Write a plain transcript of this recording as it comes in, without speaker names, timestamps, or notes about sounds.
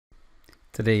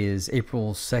Today is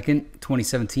April 2nd,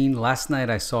 2017. Last night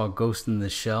I saw Ghost in the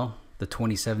Shell, the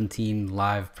 2017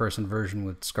 live person version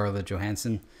with Scarlett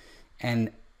Johansson.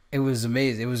 And it was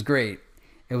amazing. It was great.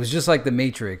 It was just like The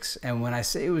Matrix. And when I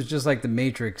say it was just like The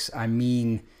Matrix, I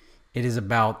mean it is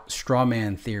about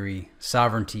Strawman theory,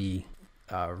 sovereignty,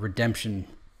 redemption.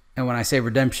 And when I say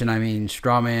redemption, I mean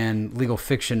Strawman legal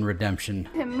fiction redemption.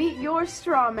 To meet your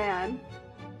Strawman.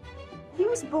 He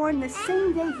was born the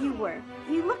same day you were.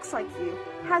 He looks like you,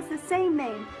 has the same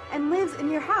name, and lives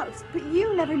in your house, but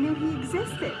you never knew he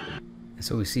existed. And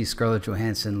so we see Scarlett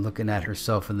Johansson looking at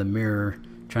herself in the mirror,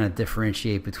 trying to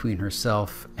differentiate between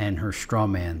herself and her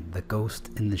Strawman, the ghost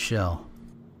in the shell.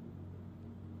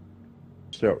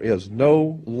 There is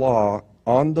no law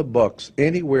on the books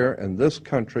anywhere in this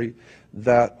country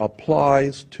that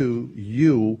applies to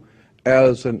you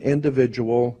as an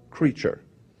individual creature.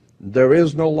 There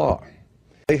is no law.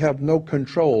 They have no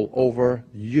control over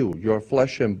you, your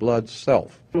flesh and blood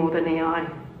self. More than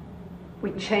AI.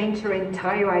 We changed her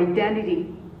entire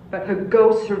identity, but her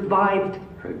ghost survived.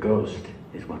 Her ghost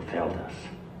is what failed us.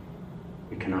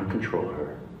 We cannot control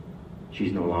her.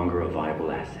 She's no longer a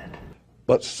viable asset.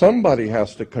 But somebody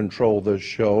has to control this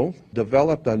show,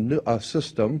 develop a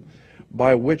system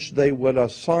by which they would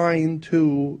assign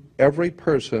to every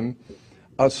person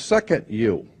a second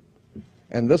you.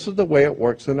 And this is the way it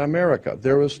works in America.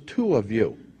 There is two of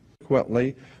you.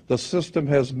 Consequently, the system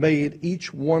has made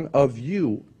each one of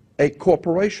you a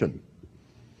corporation.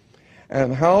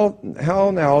 And how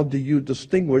now do you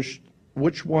distinguish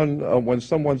which one, when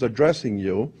someone's addressing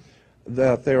you,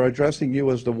 that they're addressing you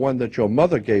as the one that your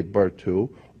mother gave birth to,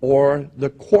 or the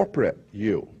corporate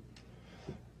you?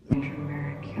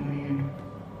 Intramericulated,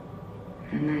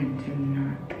 and I do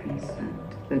not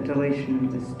consent to the deletion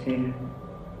of this data.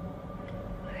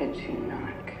 I do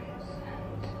not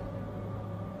consent.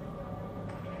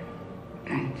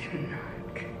 I do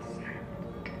not consent.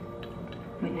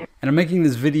 And I'm making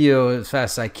this video as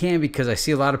fast as I can because I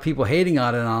see a lot of people hating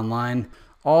on it online.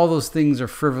 All those things are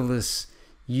frivolous,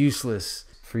 useless.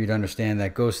 For you to understand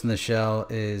that Ghost in the Shell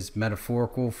is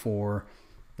metaphorical for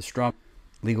the strong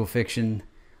legal fiction.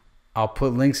 I'll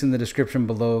put links in the description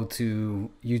below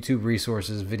to YouTube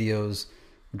resources, videos,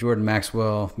 Jordan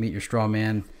Maxwell, Meet Your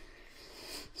Strawman.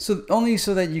 So only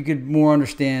so that you could more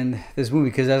understand this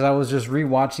movie, because as I was just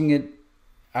rewatching it,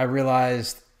 I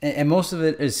realized, and most of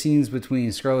it is scenes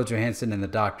between Scarlett Johansson and the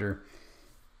doctor.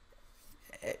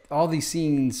 All these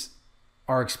scenes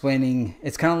are explaining,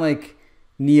 it's kind of like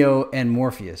Neo and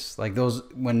Morpheus. Like those,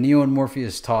 when Neo and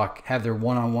Morpheus talk, have their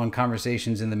one-on-one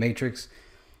conversations in the Matrix,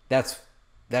 that's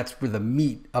where the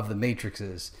meat of the Matrix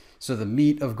is. So the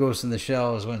meat of Ghost in the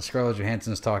Shell is when Scarlett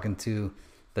Johansson is talking to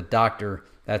the doctor.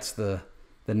 That's the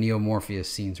Neo Morpheus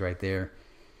scenes right there.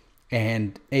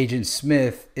 And Agent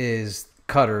Smith is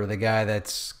Cutter, the guy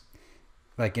that's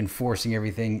like enforcing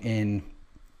everything in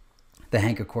the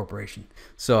Hanka Corporation.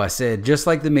 So I said, just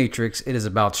like the Matrix, it is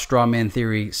about Strawman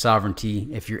theory, sovereignty.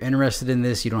 If you're interested in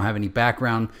this, you don't have any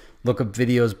background, look up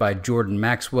videos by Jordan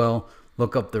Maxwell,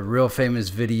 look up the real famous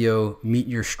video, Meet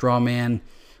Your Strawman,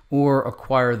 or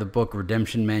acquire the book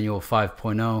Redemption Manual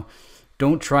 5.0.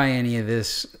 Don't try any of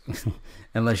this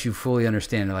unless you fully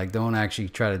understand it. Like, don't actually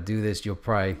try to do this. You'll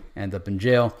probably end up in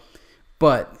jail.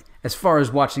 But as far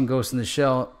as watching Ghost in the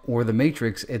Shell or The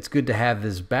Matrix, it's good to have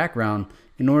this background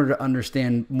in order to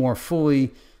understand more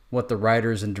fully what the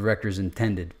writers and directors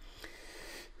intended.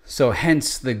 So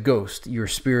hence the ghost, your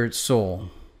spirit soul,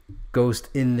 ghost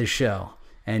in the shell.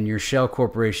 And your shell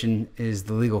corporation is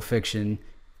the legal fiction.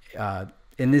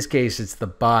 In this case, it's the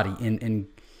body.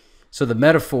 So the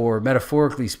metaphor,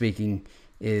 metaphorically speaking,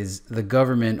 is the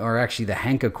government, or actually the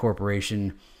Hanka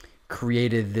Corporation,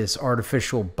 created this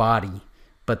artificial body,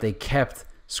 but they kept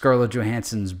Scarlett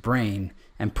Johansson's brain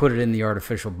and put it in the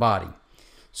artificial body.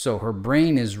 So her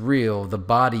brain is real, the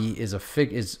body is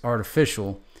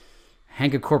artificial.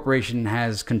 Hanka Corporation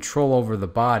has control over the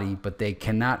body, but they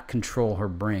cannot control her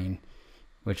brain,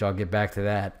 which I'll get back to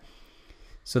that.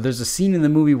 So there's a scene in the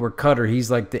movie where Cutter, he's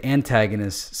like the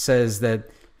antagonist, says that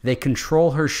they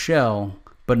control her shell,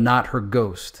 but not her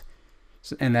ghost.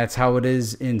 And that's how it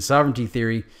is in sovereignty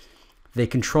theory. They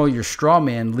control your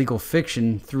Strawman legal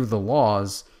fiction through the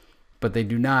laws, but they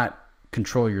do not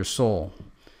control your soul.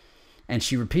 And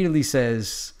she repeatedly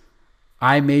says,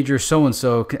 I major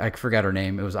so-and-so, I forgot her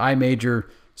name. It was I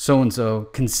major so-and-so,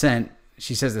 consent.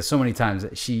 She says this so many times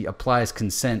that she applies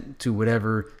consent to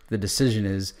whatever the decision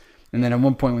is. And then at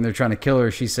one point when they're trying to kill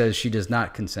her, she says she does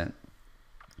not consent.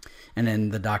 And then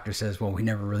the doctor says, well, we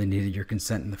never really needed your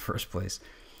consent in the first place.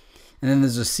 And then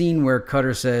there's a scene where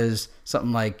Cutter says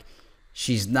something like,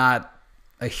 she's not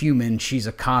a human. She's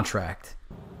a contract.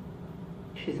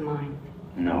 She's mine.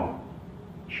 No,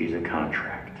 she's a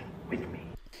contract with me.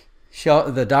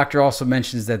 The doctor also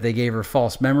mentions that they gave her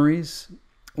false memories,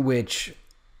 which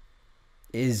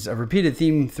is a repeated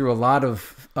theme through a lot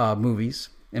of movies.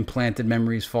 Implanted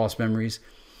memories, false memories.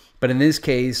 But in this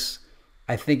case,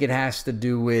 I think it has to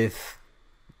do with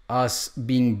us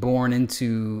being born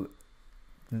into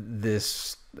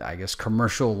this, I guess,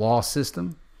 commercial law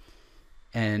system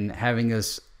and having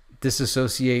us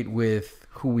disassociate with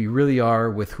who we really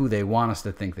are with who they want us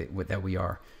to think that we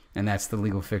are. And that's the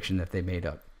legal fiction that they made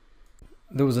up.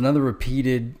 There was another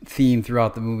repeated theme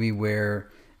throughout the movie where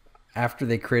after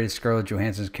they created Scarlett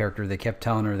Johansson's character, they kept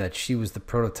telling her that she was the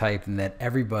prototype and that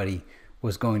everybody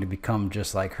was going to become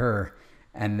just like her.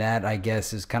 And that, I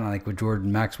guess, is kind of like what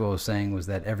Jordan Maxwell was saying, was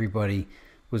that everybody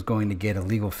was going to get a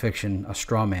legal fiction, a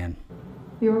straw man.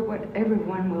 You're what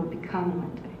everyone will become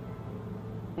one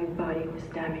day. Your body was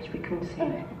damaged, we couldn't see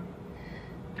it.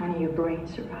 Only your brain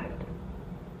survived.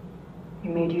 We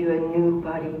made you a new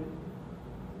body.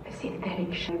 A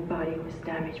synthetic shell. Your body was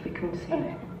damaged, we couldn't see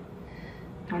it.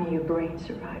 Only your brain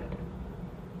survived.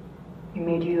 We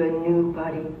made you a new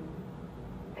body.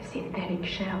 A synthetic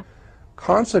shell.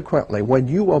 Consequently, when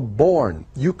you are born,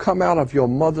 you come out of your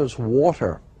mother's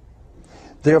water.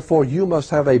 Therefore, you must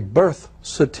have a birth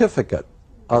certificate,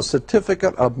 a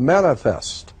certificate of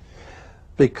manifest,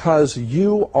 because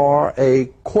you are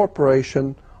a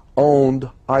corporation-owned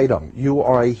item. You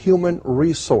are a human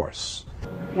resource.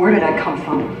 Where did I come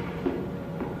from?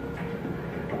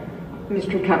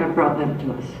 Mr. Cabot brought them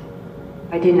to us.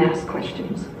 I didn't ask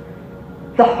questions.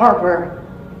 The harbor.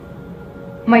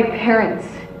 My parents.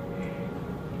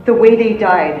 The way they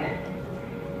died.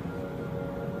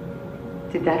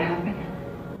 Did that happen?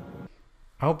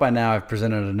 I hope by now I've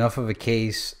presented enough of a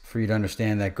case for you to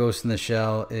understand that Ghost in the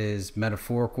Shell is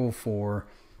metaphorical for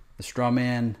the straw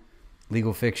man,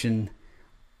 legal fiction.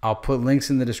 I'll put links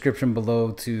in the description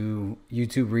below to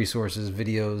YouTube resources,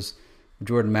 videos,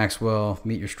 Jordan Maxwell,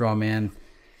 Meet Your Straw Man.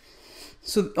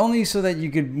 So only so that you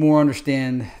could more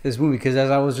understand this movie, because as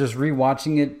I was just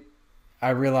rewatching it, I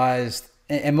realized,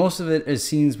 and most of it is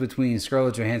scenes between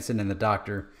Scarlett Johansson and the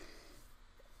doctor.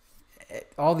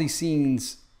 All these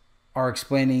scenes are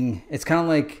explaining, it's kind of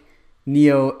like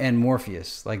Neo and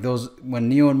Morpheus. Like those, when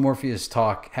Neo and Morpheus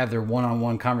talk, have their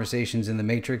one-on-one conversations in the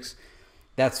Matrix,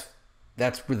 that's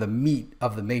where the meat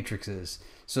of the Matrix is.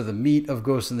 So the meat of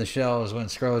Ghost in the Shell is when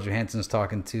Scarlett Johansson is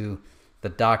talking to the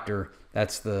doctor.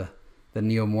 That's the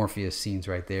Neo Morpheus scenes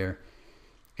right there.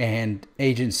 And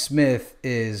Agent Smith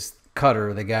is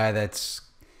Cutter, the guy that's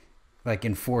like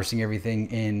enforcing everything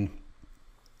in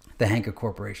the Hanka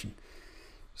Corporation.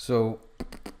 So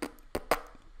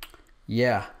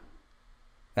yeah,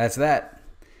 that's that.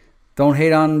 Don't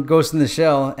hate on Ghost in the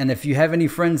Shell. And if you have any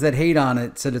friends that hate on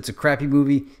it, said it's a crappy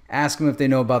movie, ask them if they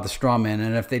know about the Strawman.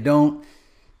 And if they don't,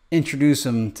 introduce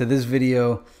them to this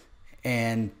video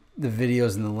and the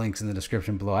videos and the links in the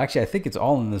description below. Actually, I think it's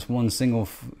all in this one single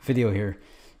video here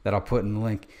that I'll put in the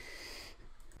link.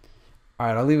 All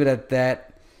right, I'll leave it at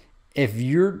that. If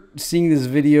you're seeing this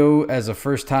video as a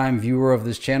first-time viewer of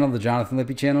this channel, the Jonathan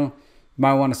Lippy channel, you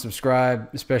might want to subscribe,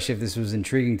 especially if this was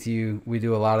intriguing to you. We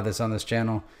do a lot of this on this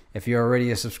channel. If you're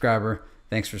already a subscriber,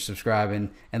 thanks for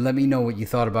subscribing. And let me know what you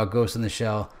thought about Ghost in the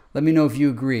Shell. Let me know if you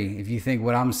agree, if you think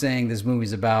what I'm saying this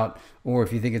movie's about, or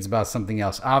if you think it's about something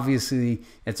else. Obviously,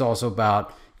 it's also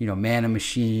about, you know, man and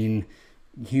machine.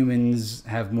 Humans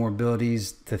have more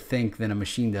abilities to think than a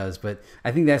machine does. But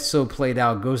I think that's so played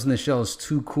out. Ghost in the Shell is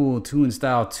too cool, too in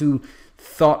style, too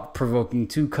thought-provoking,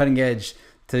 too cutting edge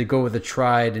to go with a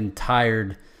tried and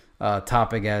tired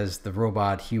topic as the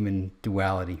robot-human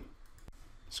duality.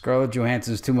 Scarlett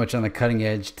Johansson is too much on the cutting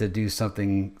edge to do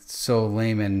something so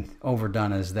lame and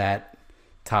overdone as that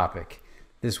topic.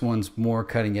 This one's more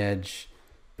cutting edge.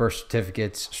 Birth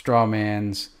certificates, straw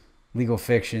mans, legal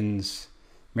fictions,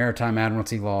 maritime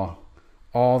admiralty law,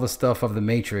 all the stuff of the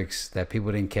Matrix that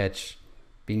people didn't catch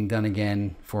being done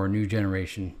again for a new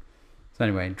generation. So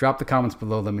anyway, drop the comments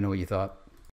below. Let me know what you thought.